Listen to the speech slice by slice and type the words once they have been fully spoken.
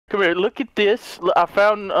Come here. Look at this. I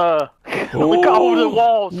found. Look over the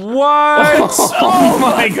walls. What? Oh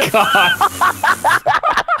my god.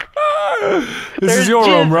 This is your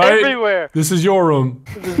room, right? Everywhere. This is your room.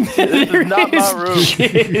 This is not my room. I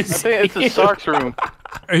think it's the Sark's room.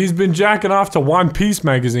 He's been jacking off to One Piece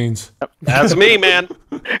magazines. That's me, man.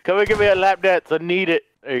 Come and give me a lap dance. I need it.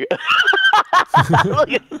 There you go.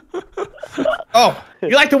 Oh,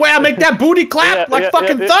 you like the way I make that booty clap like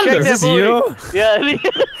fucking thunder? Is this you? Yeah.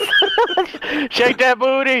 Shake that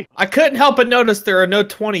booty. I couldn't help but notice there are no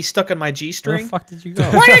 20 stuck in my Where G-string. the fuck did you go?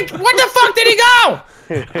 What the fuck did he go?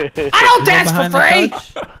 I don't dance for free.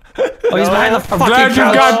 Oh, he's behind the fucking Glad you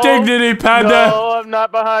couch. got dignity, Panda. No, I'm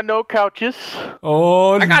not behind no couches.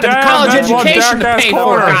 Oh, I got a damn, college that's one education to dark-ass pay for,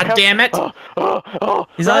 corner. god damn it.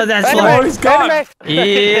 He's on that Anime, floor. he's gone. anime.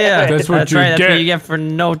 Yeah, That's what you right. That's get. what you get for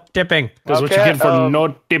no tipping. That's what you get for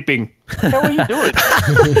no tipping. What are you doing?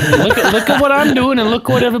 Look at what I'm doing and look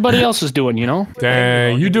what everybody else is doing, you know?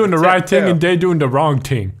 Dang, you doing the right thing and they doing the wrong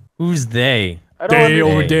thing. Who's they? They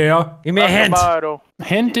over there. Give me a hint.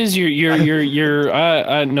 Hint is your no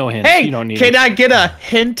hint. Hey, you don't need can it. I get a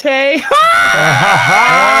hinte?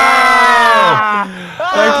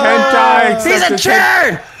 Like hentai. He's a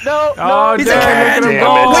chair! No, Oh, He's a damn, kid! look at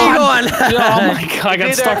him Where go. are you going? Oh my god, I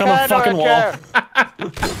got stuck on the fucking wall.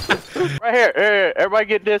 Right here. Everybody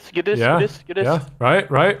get this. Get this. Yeah, Get this. Get this. yeah, right.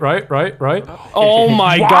 Oh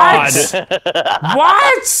my god.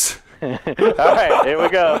 What? Alright, here we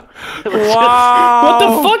go. Wow. What the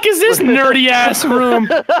fuck is this nerdy ass room?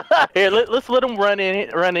 Here, let's let them run in,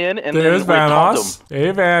 and There's then we'll taunt Vanos. them.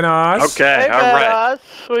 Hey, Vanos. Okay, Hey, all right.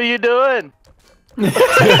 Vanos, what are you doing?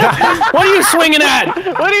 What are you swinging at?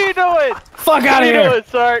 What are you doing? Fuck What out are of you here. doing,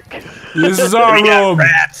 Sark? This is our We got room.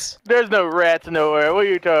 rats. There's no rats nowhere. What are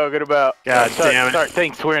you talking about? God damn it. Sark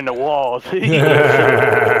thinks we're in the walls. He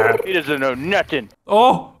doesn't know nothing.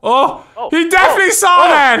 Oh, he definitely saw oh.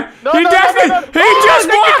 that. No, He no, definitely, no. he Oh, just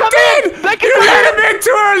they can walked come in. in. They can You come let in. him in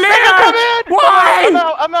too early. Come in. Why?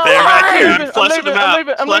 I'm out. They're right here. I'm I'm flushing leaving. them out. I'm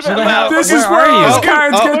leaving. Flushing them out. This Where is are where you? us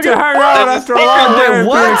guys get to hang out after a long day if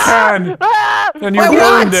what? we can. Ah! And you Wait,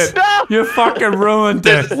 ruined what? it. You fucking ruined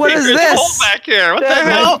it. What is Secret this? hole back here. What the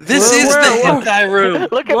hell? This Where- is where- the hentai room.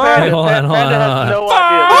 Look at What? Panda. Hold on, hold Panda on, has hold no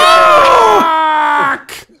idea.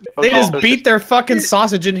 Fuck! They just beat their fucking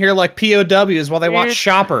sausage in here like POWs while they watch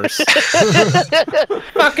Shoppers.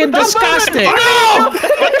 Fucking disgusting.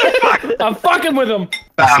 I'm fucking with him.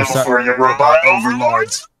 Battle for your robot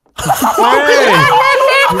overlords. Hey!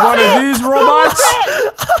 You one of these robots?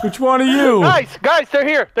 Which one are you? Guys, they're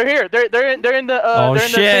here. They're in the Oh, they're in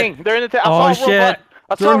shit. the thing. They're in the I Oh, saw a shit. robot.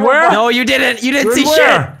 I saw They're a in where? robot. No, you didn't. You didn't see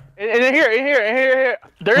Where? shit. In here.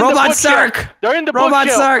 They're in Robot the bookshelf. Sark. They're in the Robot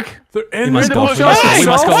bookshelf. Sark. They're in We must the go. We bookshelf. must go. We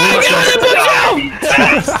must go. We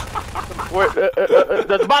must go. Where,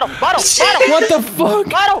 there's a bottle. What the fuck?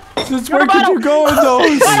 Bottle. Since where could you go in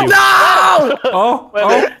those? No! Oh, Wait a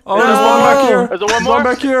minute. there's one back here. There's one There's more. one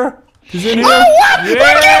back here. He's in here. Oh, what? Yeah!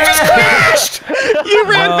 My game just crashed! You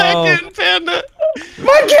ran back in, Panda.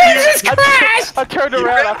 My game just crashed! I turned You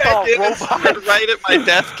around. ran I saw back a in and robot. stared right at my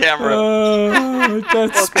death camera.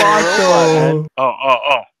 That spot though.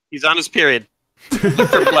 Oh. He's on his period. Look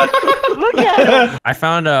for blood. Look at him. I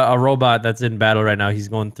found a robot that's in battle right now. He's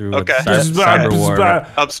going through Okay. cyber war.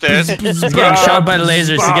 Upstairs. He's getting shot by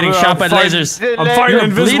lasers. He's getting shot by lasers. I'm fighting You're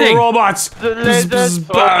invisible bleeding. robots. flying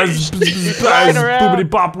around. Boobity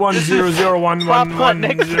pop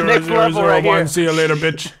 10011110001. See you later,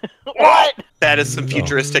 bitch. What? That is some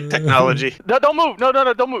futuristic technology. No, don't move. No,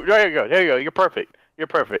 don't move. There you go. You're perfect. You're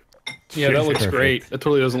perfect. Yeah, that looks great. That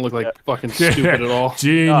totally doesn't look like fucking stupid at all. No,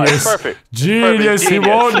 Genius. it's perfect. Genius. He Genius.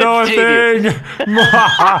 won't know a Genius. thing.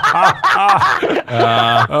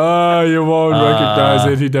 You won't recognize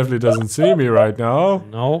it. He definitely doesn't see me right now.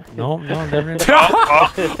 No, definitely.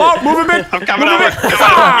 Oh, move him in. I'm coming over. Come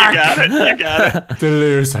on. You got it.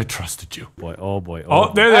 Delirious, I trusted you. Boy, oh boy.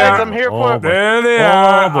 Oh, there they Guys, are. I'm here Oh, for boy. There they Oh,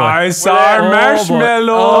 are. boy. I saw a boy.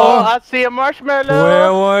 marshmallow. Oh, I see a marshmallow.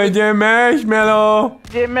 Where was the marshmallow?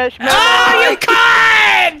 The marshmallow. Oh, you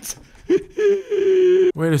cunt!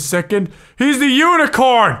 Wait a second. He's the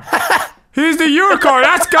unicorn. He's the unicorn.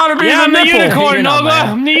 That's gotta be Yeah, the I'm the nipple. unicorn, You're not, Nogla. man.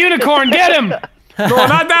 I'm the unicorn. Get him. No,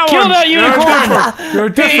 not that Kill one. that unicorn. You're a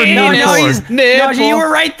different No, unicorn. no, you were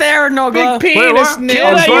right there, Nogla. Big Wait, penis, what? nip.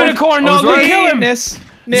 Kill that right. unicorn, I was Nogla. right. Kill him. Penis, It's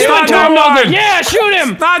nip. not Kill that him, Nogla. one. Yeah, shoot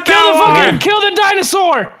him. not Kill that the one. fucking. Kill the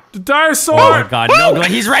dinosaur. The dinosaur. Oh my god, Nogla,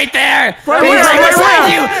 he's right there! Right He's where? right Right beside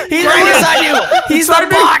where? you! He's right beside you! He's the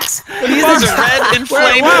Beside me? box! He's There's the a red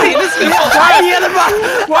inflamed penis. right here, the box!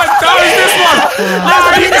 What? That was this one.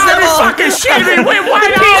 Oh, you penis gotta be nipple. fucking shitting me. Wait, why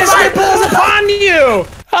Penis not? nipples upon you!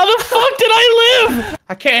 How the fuck did I live?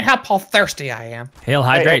 I can't help how thirsty I am. Hail,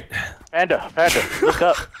 hydrate. Panda, look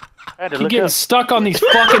up. Panda, You're look getting up. stuck on these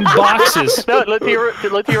fucking boxes. No, look to your right.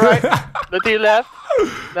 Look to your left.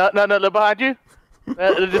 No, look behind you.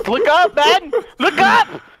 Just look up, man. Look up.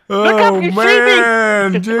 Look Oh up, you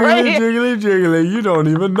man, see me. jiggly, Right here. jiggly, jiggly. You don't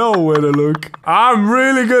even know where to look. I'm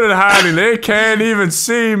really good at hiding. They can't even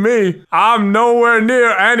see me. I'm nowhere near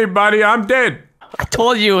anybody. I'm dead. I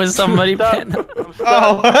told you it was somebody.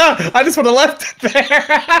 Oh, I just would have left it there.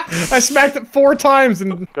 I smacked it 4 times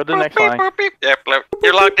and Go to the next line. Yep,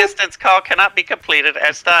 your long distance call cannot be completed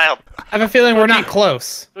as styled. I have a feeling we're not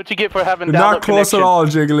close. What you get for having You're not download close connection. at all,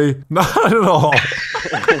 Jiggly. Not at all.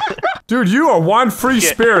 Dude, you are one free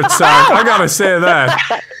spirit, Zach. I gotta say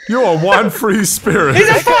that. You are one free spirit. He's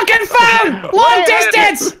a fucking phone! Long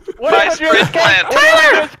distance! My sprint plan.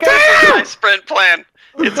 Tyler! My sprint plan.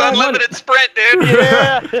 It's unlimited sprint, dude.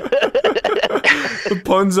 Yeah. The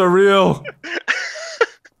puns are real.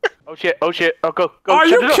 Oh shit. Oh, go. Are shut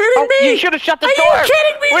you the door. kidding Oh, me? You should have shut the Are door. you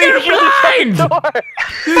kidding me? What are you You're should've shut the door?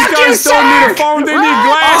 These guys don't need a phone, they need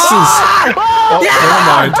glasses. Oh, never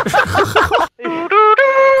mind.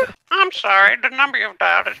 I'm sorry, the number you've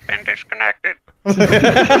dialed has been disconnected.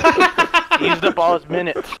 Used up all his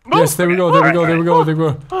minutes. Yes, there we go. Okay. You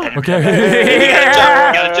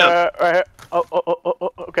gotta jump. Right here. Oh,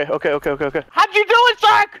 okay. How'd you do it,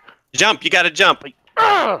 Zach? Jump, you gotta jump.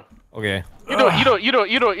 Okay. You do it.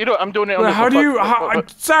 I'm doing it on Well, this how one. do you,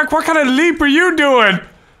 Zach? What kind of leap are you doing?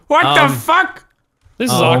 What the fuck?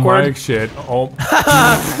 This is Oh awkward. my shit. Oh.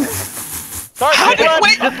 Sark,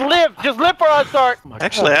 just live for us, Sark.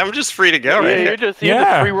 Actually, I'm just free to go right You're here. just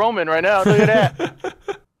Yeah. free roaming right now. Look at that.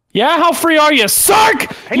 Yeah, how free are you? Sark!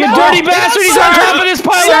 You on. dirty bastard! He's on top of this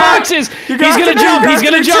pile of boxes! He's gonna jump! He's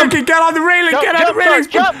gonna jump! Get on the railing! Get on the railing!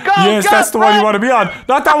 Jump, go, Yes, jump, that's the one you run. want to be on.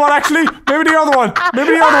 Not that one, actually. Maybe the other one. I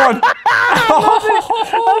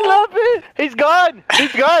love it. He's gone.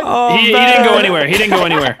 Oh, He man. didn't go anywhere. He didn't go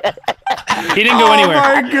anywhere. He didn't go Oh anywhere.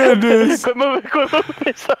 my goodness. Quit moving.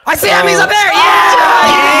 I see him. He's up there.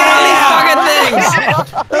 Yeah! You get on these fucking things.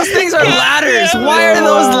 Those things are ladders. Why are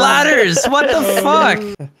those ladders? What the fuck?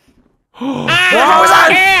 What was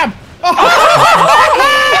on him?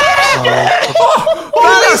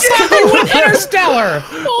 Interstellar!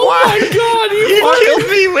 Oh my god! You killed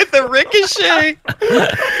me with the ricochet.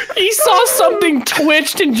 He saw something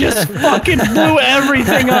twitched and just fucking blew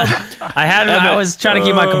everything up. I was trying to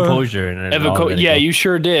keep my composure. And Yeah, you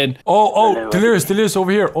sure did. Oh, Delirious,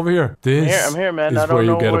 over here. This I'm here, man. is I don't where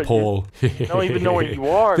you know get a where- pole. I don't even know where you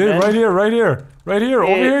are, Dude, man. right here. Over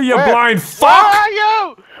here, you Where? blind Where fuck! are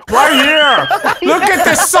you? Right here! Look at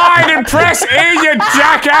the sign and press A, you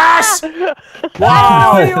jackass!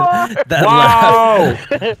 Wow! Wow!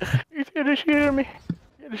 You scared the shit out of me.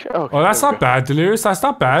 Oh, that's not bad, Delirious. That's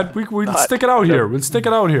not bad. We'll stick it out here.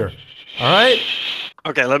 All right?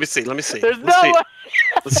 Okay, let me see. There's no Let's see. way.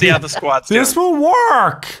 Let's see how the squad's doing. This will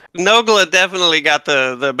work. Nogla definitely got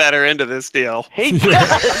the better end of this deal.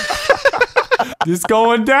 It's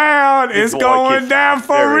going down. It's boy going gets down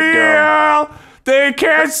for very real. They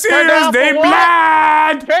can't see Turn us. down They for what?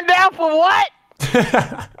 blind. Turn down for what?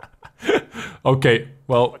 Okay,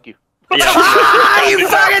 well. Fuck you. Ah, you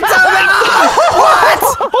fucking dumbass! What?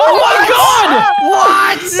 Oh my god!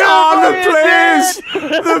 What? Oh, the players,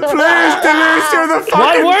 Delirious, you're the What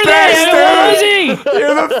fucking were best. they? Where was dude. he?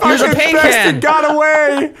 You're the Here's a fucking paint best. can. He got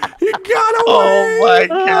away. He got away. Oh my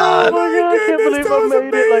god. Oh my god, I can't believe that I was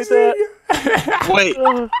made it like that. Wait,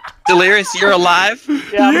 Delirious, you're alive?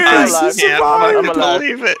 Yeah, I'm Yes, alive. you I survived. can't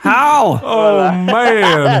believe it. How? Oh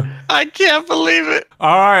man. I can't believe it.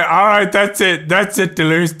 All right, that's it,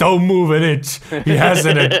 Delirious. Don't move an inch. He has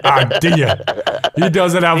an idea. He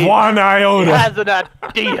doesn't have one iota. Has an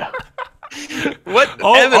idea. What,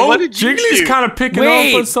 Evan, what did you Jiggly's do? kind of picking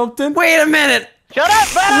up on something. Wait a minute. Shut up,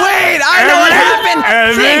 man. Wait, I know what happened.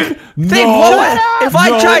 Evan, Think, no. what would, if I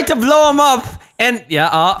No. tried to blow him up and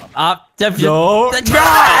No.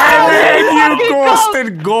 Evan, You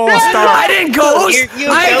ghosted ghost. I didn't ghost.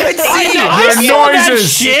 I could see. I saw that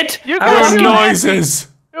noises. shit. You I guys was Your too happy. noises.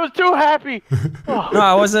 It was too happy. No,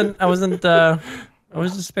 I wasn't. I was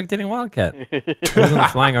just spectating Wildcat. I wasn't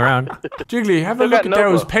flying around. Jiggly, have a Still look got at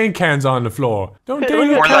those Nogla. paint cans on the floor. Don't they Or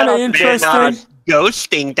look Or kind of that interesting?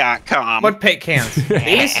 ghosting.com. What paint cans?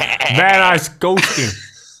 These? Very nice ghosting.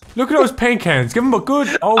 Look at those paint cans. Give them a good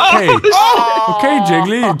okay. Oh. Okay,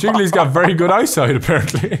 Jiggly. Jiggly's got very good eyesight,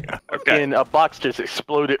 apparently. fucking a box just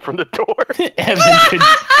exploded from the door. Evan, could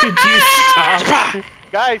you stop?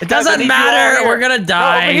 Guys, It doesn't matter. We're gonna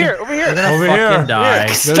die. No, over here. We're gonna Over fucking here. die.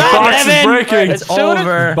 The Stop, box is Evan. breaking. It's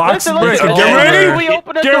over. Box is breaking. listen, Get over. ready. We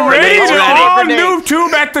open the Get door. ready to Grenade. all Grenade. noob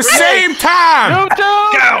tube at the same time. Noob tube.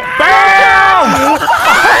 Go! Bam!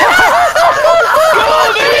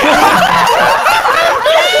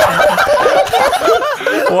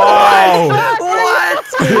 Wow. What?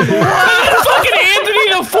 Fucking Anthony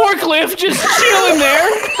the forklift just chilling there.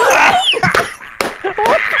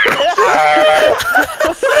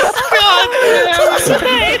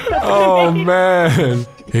 Oh man.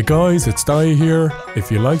 Hey guys, it's Dai here.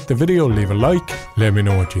 If you liked the video, leave a like. Let me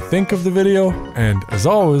know what you think of the video. And as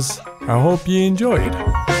always, I hope you enjoyed.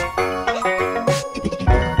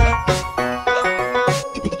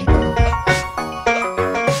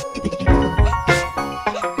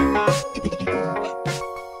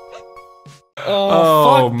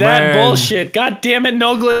 Oh, fuck that man. bullshit. God damn it,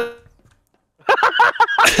 Nogla.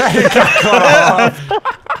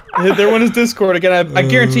 There went his Discord again. I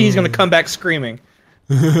guarantee he's gonna come back screaming.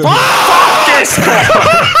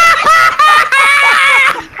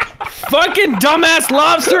 Fucking dumbass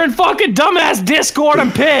lobster and fucking dumbass Discord.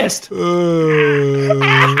 I'm pissed.